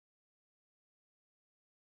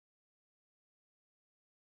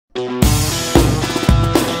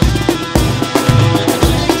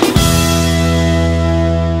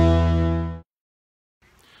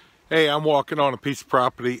Hey, I'm walking on a piece of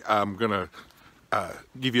property. I'm gonna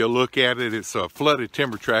give you a look at it. It's a flooded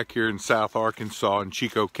timber tract here in South Arkansas in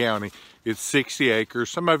Chicot County. It's 60 acres.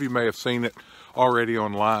 Some of you may have seen it already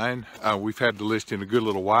online. We've had the listing a good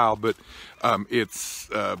little while, but it's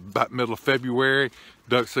about middle of February.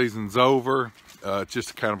 Duck season's over. It's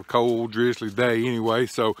just kind of a cold, drizzly day anyway,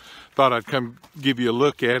 so thought I'd come give you a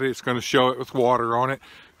look at it. It's going to show it with water on it.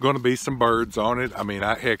 Going to be some birds on it. I mean,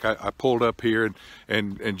 heck, I pulled up here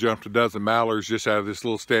and jumped a dozen mallards just out of this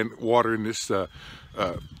little stand water in this.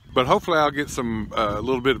 But hopefully I'll get some a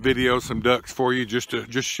little bit of video, some ducks for you, just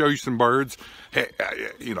to show you some birds. Hey,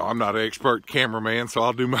 you know, I'm not an expert cameraman, so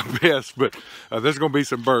I'll do my best. But there's going to be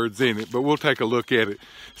some birds in it. But we'll take a look at it.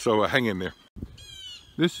 So hang in there.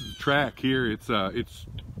 This is the track here. It's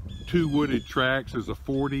two wooded tracks. There's a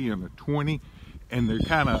 40 and a 20. And they're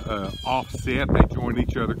kind of offset. They join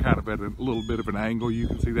each other kind of at a little bit of an angle. You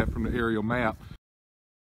can see that from the aerial map.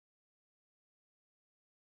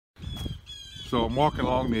 So I'm walking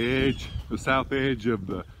along the edge, the south edge of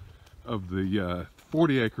the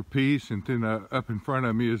 40-acre piece, and then up in front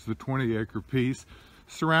of me is the 20-acre piece,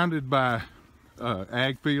 surrounded by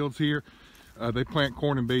ag fields here. They plant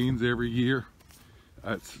corn and beans every year.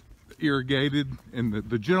 It's irrigated, and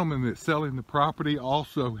the gentleman that's selling the property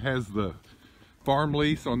also has the farm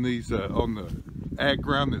lease on these on the ag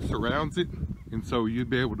ground that surrounds it, and so you'd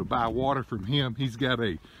be able to buy water from him. He's got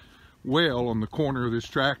a well on the corner of this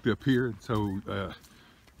tract up here, and so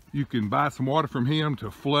you can buy some water from him to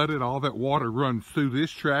flood it. All that water runs through this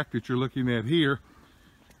tract that you're looking at here,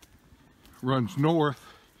 runs north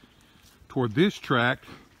toward this tract.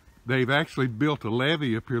 They've actually built a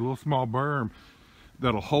levee up here, a little small berm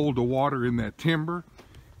that'll hold the water in that timber,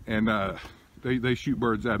 and they shoot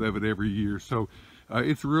birds out of it every year. So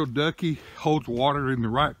it's real ducky, holds water in the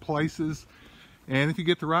right places, and if you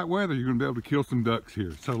get the right weather, you're going to be able to kill some ducks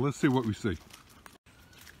here. So let's see what we see.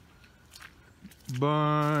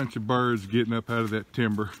 Bunch of birds getting up out of that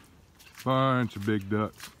timber. Bunch of big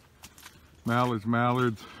ducks. Mallards,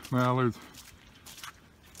 mallards, mallards.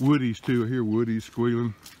 Woodies too. I hear woodies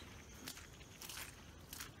squealing.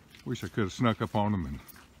 Wish I could have snuck up on them and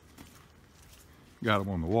got them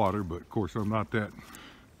on the water, but of course I'm not that,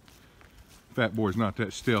 fat boy's not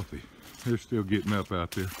that stealthy. They're still getting up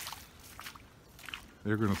out there.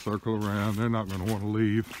 They're going to circle around. They're not going to want to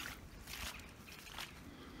leave.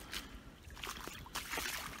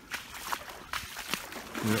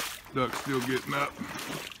 Yep, duck's still getting up.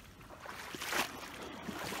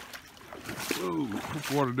 Whoa, hope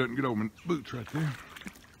the water doesn't get over my boots right there.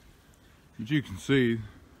 As you can see,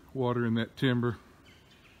 water in that timber.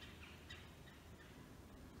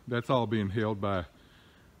 That's all being held by,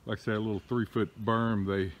 like I said, a little 3-foot berm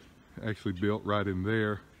they actually built right in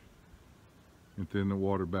there. And then the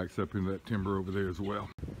water backs up into that timber over there as well.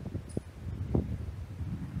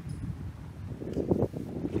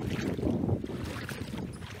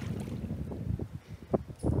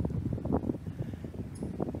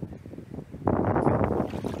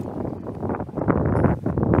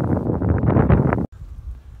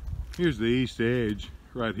 Here's the east edge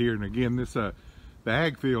right here. And again, this the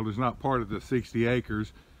ag field is not part of the 60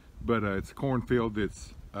 acres, but it's a cornfield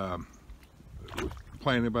that's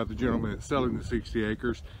planted by the gentleman that's selling the 60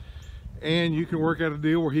 acres. And you can work out a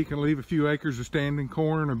deal where he can leave a few acres of standing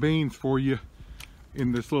corn or beans for you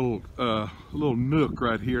in this little nook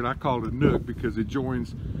right here. And I call it a nook because it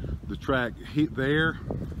joins the track there,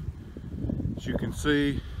 as you can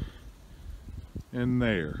see, and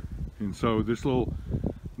there. And so this little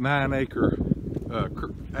 9-acre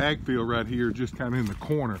ag field right here, just kind of in the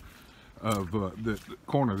corner of the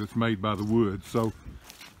corner that's made by the woods. So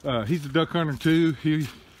he's a duck hunter too.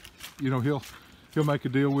 He'll make a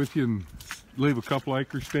deal with you and leave a couple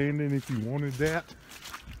acres standing if you wanted that.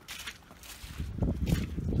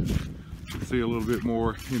 See a little bit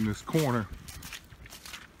more in this corner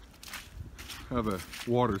how the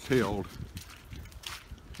water's held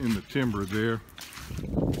in the timber there.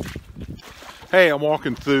 Hey, I'm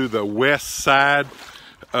walking through the west side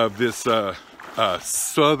of this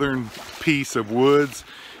southern piece of woods,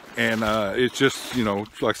 and it's just, you know,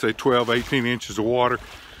 like I say, 12, 18 inches of water.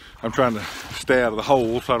 I'm trying to stay out of the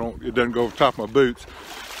hole so it doesn't go over top of my boots.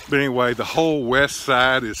 But anyway, the whole west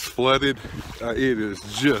side is flooded. It is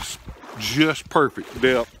just perfect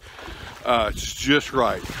depth. It's just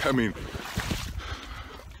right. I mean,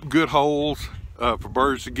 good holes for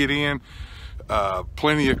birds to get in.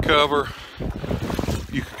 Plenty of cover.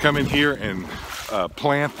 You can come in here and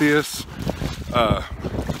plant this,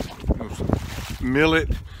 mill it,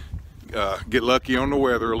 get lucky on the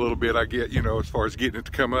weather a little bit, I get, you know, as far as getting it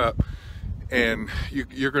to come up, and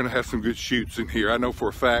you're going to have some good shoots in here. I know for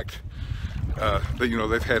a fact that, you know,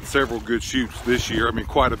 they've had several good shoots this year. I mean,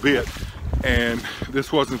 quite a bit. And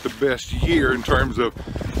this wasn't the best year in terms of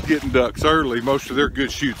getting ducks early. Most of their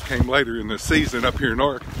good shoots came later in the season up here in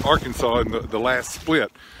Arkansas in the last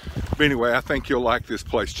split. But anyway, I think you'll like this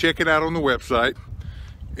place. Check it out on the website.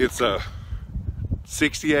 It's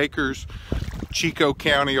 60 acres, Chicot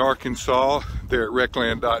County, Arkansas. They're at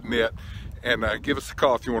RecLand.net. And give us a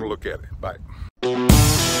call if you want to look at it. Bye.